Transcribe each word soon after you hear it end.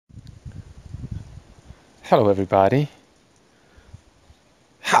Hello, everybody.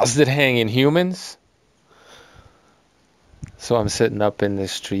 How's it hanging, humans? So I'm sitting up in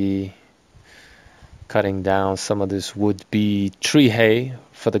this tree, cutting down some of this would-be tree hay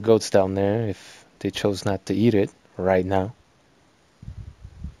for the goats down there if they chose not to eat it right now.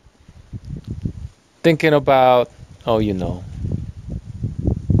 Thinking about,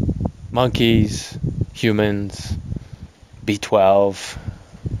 monkeys, humans, B12,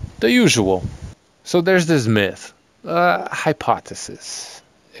 the usual. So there's this myth, hypothesis,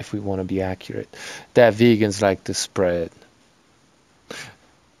 if we want to be accurate, that vegans like to spread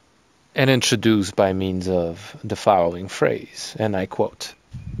and introduce by means of the following phrase, and I quote,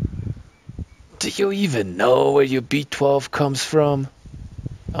 "Do you even know where your B12 comes from?"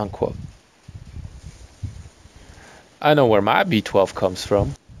 Unquote. I know where my B12 comes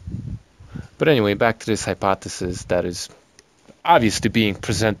from. But anyway, back to this hypothesis that is obviously being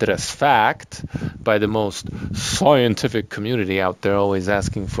presented as fact by the most scientific community out there, always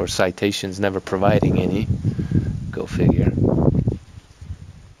asking for citations, never providing any. Go figure.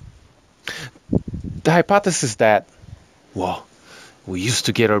 The hypothesis that, well, we used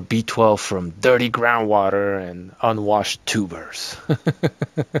to get our B12 from dirty groundwater and unwashed tubers.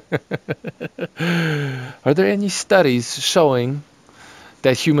 Are there any studies showing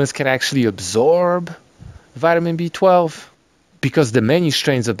that humans can actually absorb vitamin B12? Because the many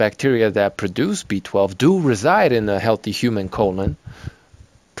strains of bacteria that produce B12 do reside in a healthy human colon,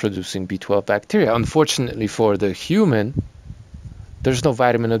 producing B12 bacteria. Unfortunately for the human, there's no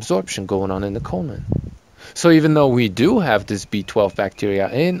vitamin absorption going on in the colon. So even though we do have this B12 bacteria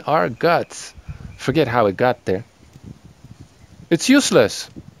in our guts, forget how it got there. It's useless.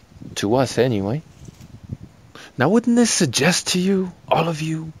 To us anyway. Now wouldn't this suggest to you, all of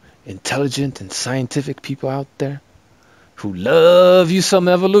you intelligent and scientific people out there, who love you some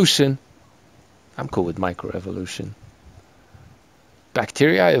evolution? I'm cool with microevolution.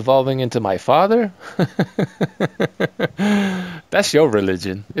 Bacteria evolving into my father? That's your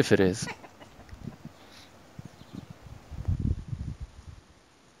religion, if it is.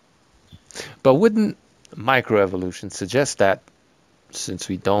 But wouldn't microevolution suggest that since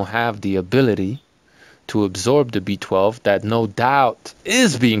we don't have the ability to absorb the B12 that no doubt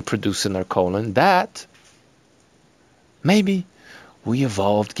is being produced in our colon, that maybe we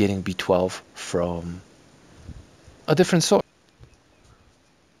evolved getting B12 from a different source?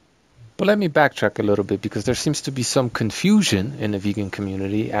 But let me backtrack a little bit, because there seems to be some confusion in the vegan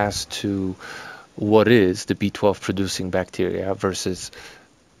community as to what is the B12 producing bacteria versus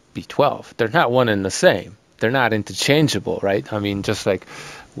B12. They're not one and the same. They're not interchangeable, right? I mean, just like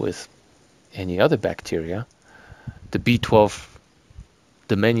with any other bacteria, the B12,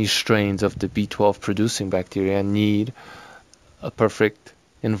 the many strains of the B12 producing bacteria need a perfect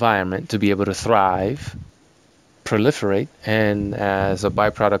environment to be able to thrive, proliferate, and as a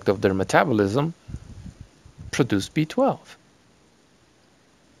byproduct of their metabolism, produce B12.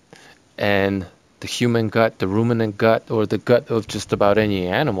 And the human gut, the ruminant gut, or the gut of just about any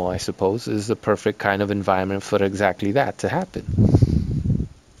animal, I suppose, is the perfect kind of environment for exactly that to happen.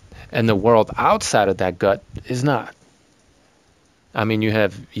 And the world outside of that gut is not. I mean, you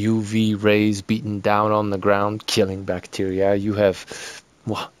have UV rays beating down on the ground, killing bacteria. You have,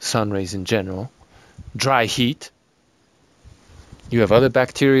 sun rays in general. Dry heat. You have other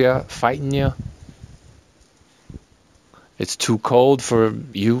bacteria fighting you. It's too cold for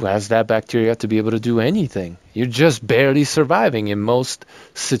you as that bacteria to be able to do anything. You're just barely surviving in most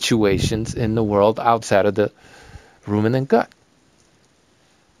situations in the world outside of the ruminant gut.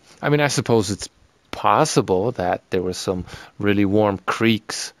 I mean, I suppose it's possible that there were some really warm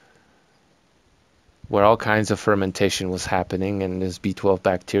creeks where all kinds of fermentation was happening and this B12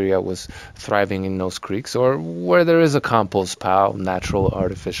 bacteria was thriving in those creeks, or where there is a compost pile, natural,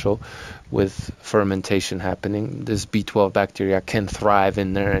 artificial, with fermentation happening, this B12 bacteria can thrive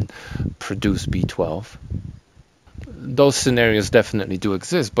in there and produce B12. Those scenarios definitely do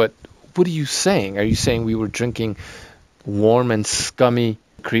exist, but what are you saying? Are you saying we were drinking warm and scummy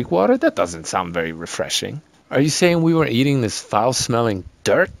creek water? That doesn't sound very refreshing. Are you saying we were eating this foul-smelling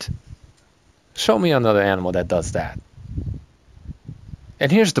dirt? Show me another animal that does that.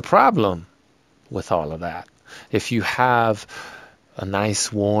 And here's the problem with all of that. If you have a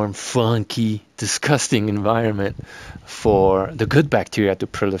nice, warm, funky, disgusting environment for the good bacteria to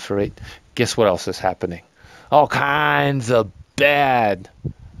proliferate, guess what else is happening? All kinds of bad,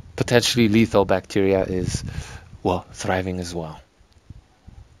 potentially lethal bacteria is, thriving as well.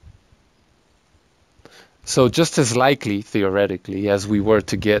 So just as likely, theoretically, as we were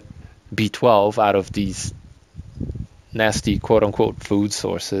to get B12 out of these nasty quote-unquote food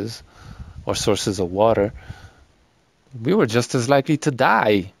sources, or sources of water, we were just as likely to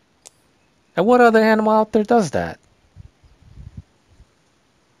die. And what other animal out there does that?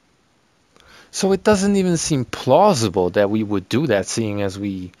 So it doesn't even seem plausible that we would do that, seeing as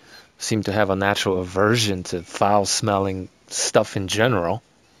we seem to have a natural aversion to foul-smelling stuff in general.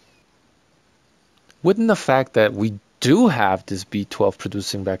 Wouldn't the fact that we do have this B12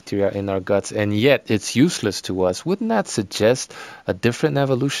 producing bacteria in our guts and yet it's useless to us, wouldn't that suggest a different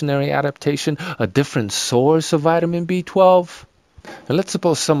evolutionary adaptation, a different source of vitamin B12? And let's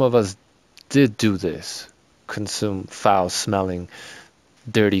suppose some of us did do this, consume foul-smelling,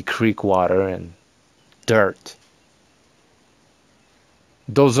 dirty creek water and dirt.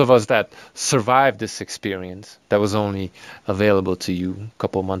 Those of us that survived this experience, that was only available to you a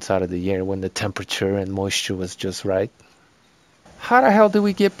couple months out of the year when the temperature and moisture was just right. How the hell did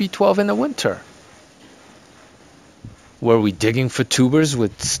we get B12 in the winter? Were we digging for tubers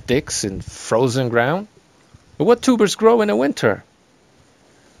with sticks in frozen ground? What tubers grow in the winter?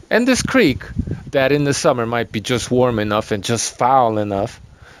 And this creek, that in the summer might be just warm enough and just foul enough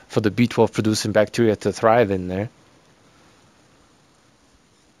for the B12 producing bacteria to thrive in there.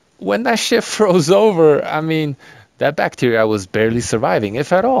 When that shit froze over, I mean, that bacteria was barely surviving,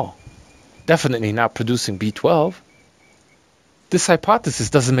 if at all. Definitely not producing B12. This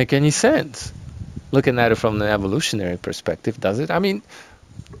hypothesis doesn't make any sense. Looking at it from an evolutionary perspective, does it? I mean,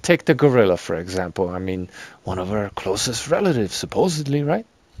 take the gorilla, for example. I mean, one of our closest relatives, supposedly, right?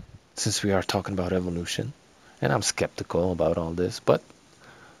 Since we are talking about evolution. And I'm skeptical about all this, but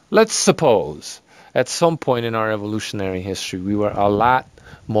let's suppose at some point in our evolutionary history we were a lot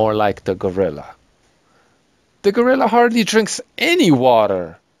more like the gorilla. The gorilla hardly drinks any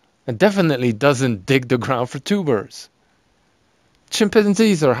water and definitely doesn't dig the ground for tubers.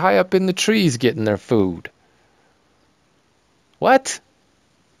 Chimpanzees are high up in the trees getting their food. What?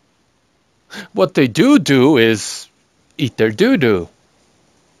 What they do is eat their doo-doo.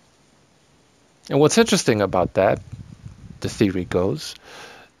 And what's interesting about that, the theory goes,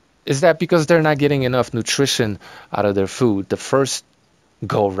 is that because they're not getting enough nutrition out of their food the first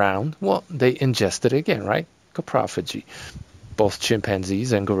go round, well, they ingest it again, right? Coprophagy. Both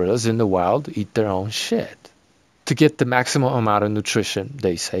chimpanzees and gorillas in the wild eat their own shit to get the maximum amount of nutrition,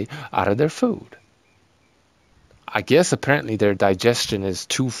 they say, out of their food. I guess apparently their digestion is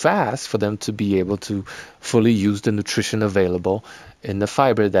too fast for them to be able to fully use the nutrition available in the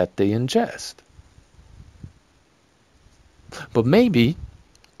fiber that they ingest. But maybe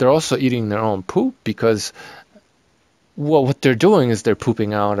they're also eating their own poop because, well, what they're doing is they're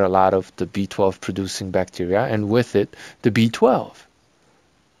pooping out a lot of the B12 producing bacteria and with it the B12.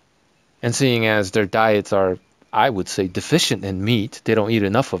 And seeing as their diets are, I would say, deficient in meat, they don't eat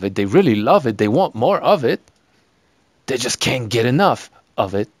enough of it, they really love it, they want more of it, they just can't get enough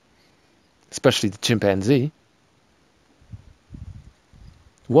of it, especially the chimpanzee.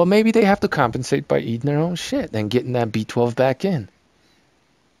 Well, maybe they have to compensate by eating their own shit and getting that B12 back in.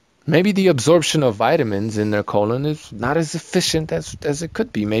 Maybe the absorption of vitamins in their colon is not as efficient as it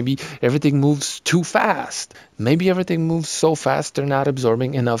could be. Maybe everything moves too fast. Maybe everything moves so fast they're not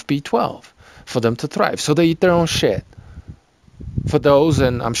absorbing enough B12 for them to thrive. So they eat their own shit. For those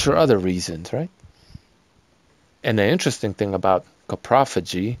and I'm sure other reasons, right? And the interesting thing about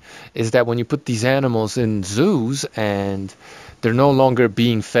coprophagy is that when you put these animals in zoos and they're no longer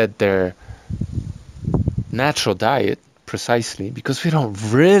being fed their natural diet, precisely, because we don't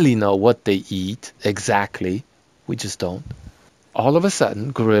really know what they eat exactly. We just don't. All of a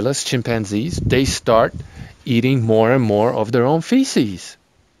sudden, gorillas, chimpanzees, they start eating more and more of their own feces.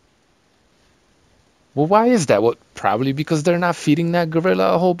 Well, why is that? Well, probably because they're not feeding that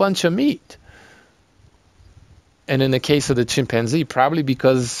gorilla a whole bunch of meat. And in the case of the chimpanzee, probably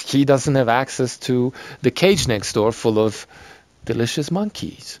because he doesn't have access to the cage next door full of delicious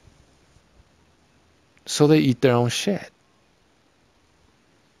monkeys. So they eat their own shit.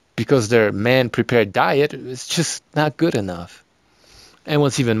 Because their man-prepared diet is just not good enough. And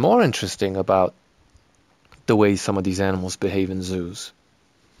what's even more interesting about the way some of these animals behave in zoos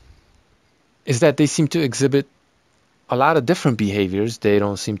is that they seem to exhibit a lot of different behaviors. They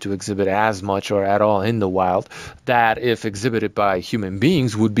don't seem to exhibit as much or at all in the wild that, if exhibited by human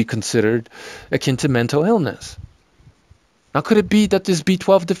beings, would be considered akin to mental illness. Now, could it be that this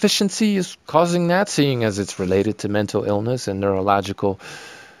B12 deficiency is causing that, seeing as it's related to mental illness and neurological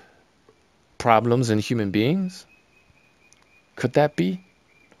problems in human beings? Could that be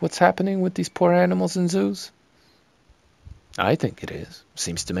what's happening with these poor animals in zoos? I think it is.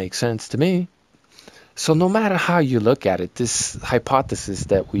 Seems to make sense to me. So no matter how you look at it, this hypothesis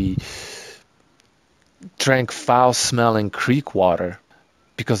that we drank foul-smelling creek water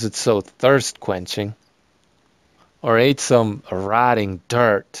because it's so thirst quenching, or ate some rotting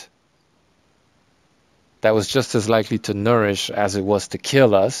dirt that was just as likely to nourish as it was to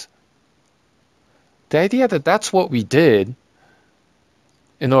kill us, the idea that that's what we did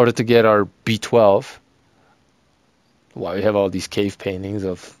in order to get our B12, while we have all these cave paintings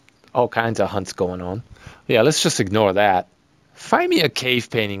of all kinds of hunts going on. Yeah, let's just ignore that. Find me a cave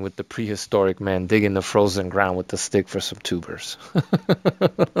painting with the prehistoric man digging the frozen ground with the stick for some tubers.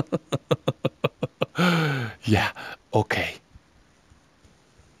 Yeah, okay.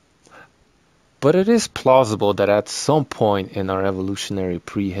 But it is plausible that at some point in our evolutionary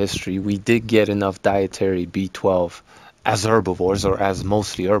prehistory, we did get enough dietary B12 as herbivores or as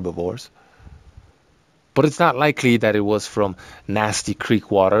mostly herbivores. But it's not likely that it was from nasty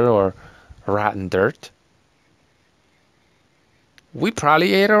creek water or rotten dirt. We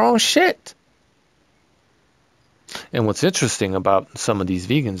probably ate our own shit. And what's interesting about some of these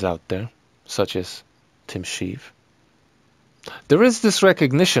vegans out there, such as Tim Sheave, there is this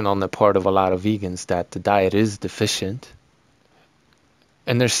recognition on the part of a lot of vegans that the diet is deficient.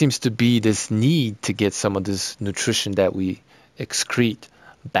 And there seems to be this need to get some of this nutrition that we excrete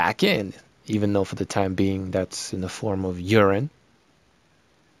back in, even though for the time being that's in the form of urine.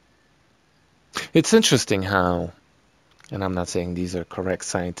 It's interesting how, and I'm not saying these are correct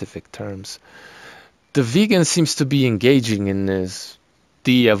scientific terms, the vegan seems to be engaging in this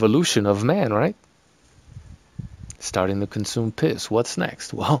de-evolution of man, right? Starting to consume piss. What's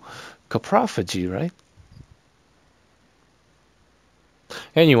next? Well, coprophagy, right?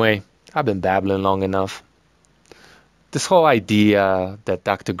 Anyway, I've been babbling long enough. This whole idea that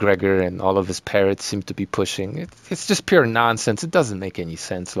Dr. Greger and all of his parrots seem to be pushing, it's just pure nonsense. It doesn't make any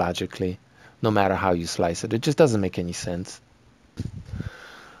sense logically, no matter how you slice it. It just doesn't make any sense.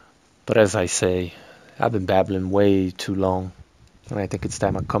 But as I say, I've been babbling way too long. And I think it's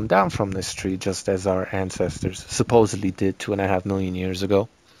time I come down from this tree just as our ancestors supposedly did 2.5 million years ago.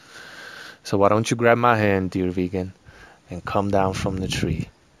 So why don't you grab my hand, dear vegan, and come down from the tree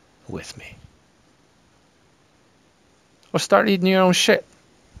with me. Or start eating your own shit.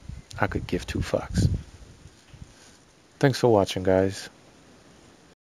 I could give two fucks. Thanks for watching, guys.